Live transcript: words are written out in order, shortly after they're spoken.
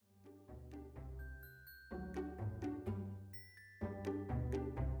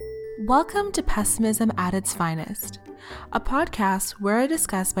Welcome to Pessimism at its finest, a podcast where I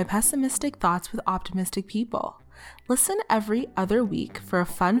discuss my pessimistic thoughts with optimistic people. Listen every other week for a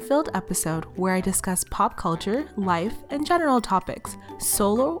fun-filled episode where I discuss pop culture, life, and general topics,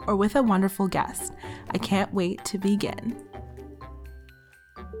 solo or with a wonderful guest. I can't wait to begin.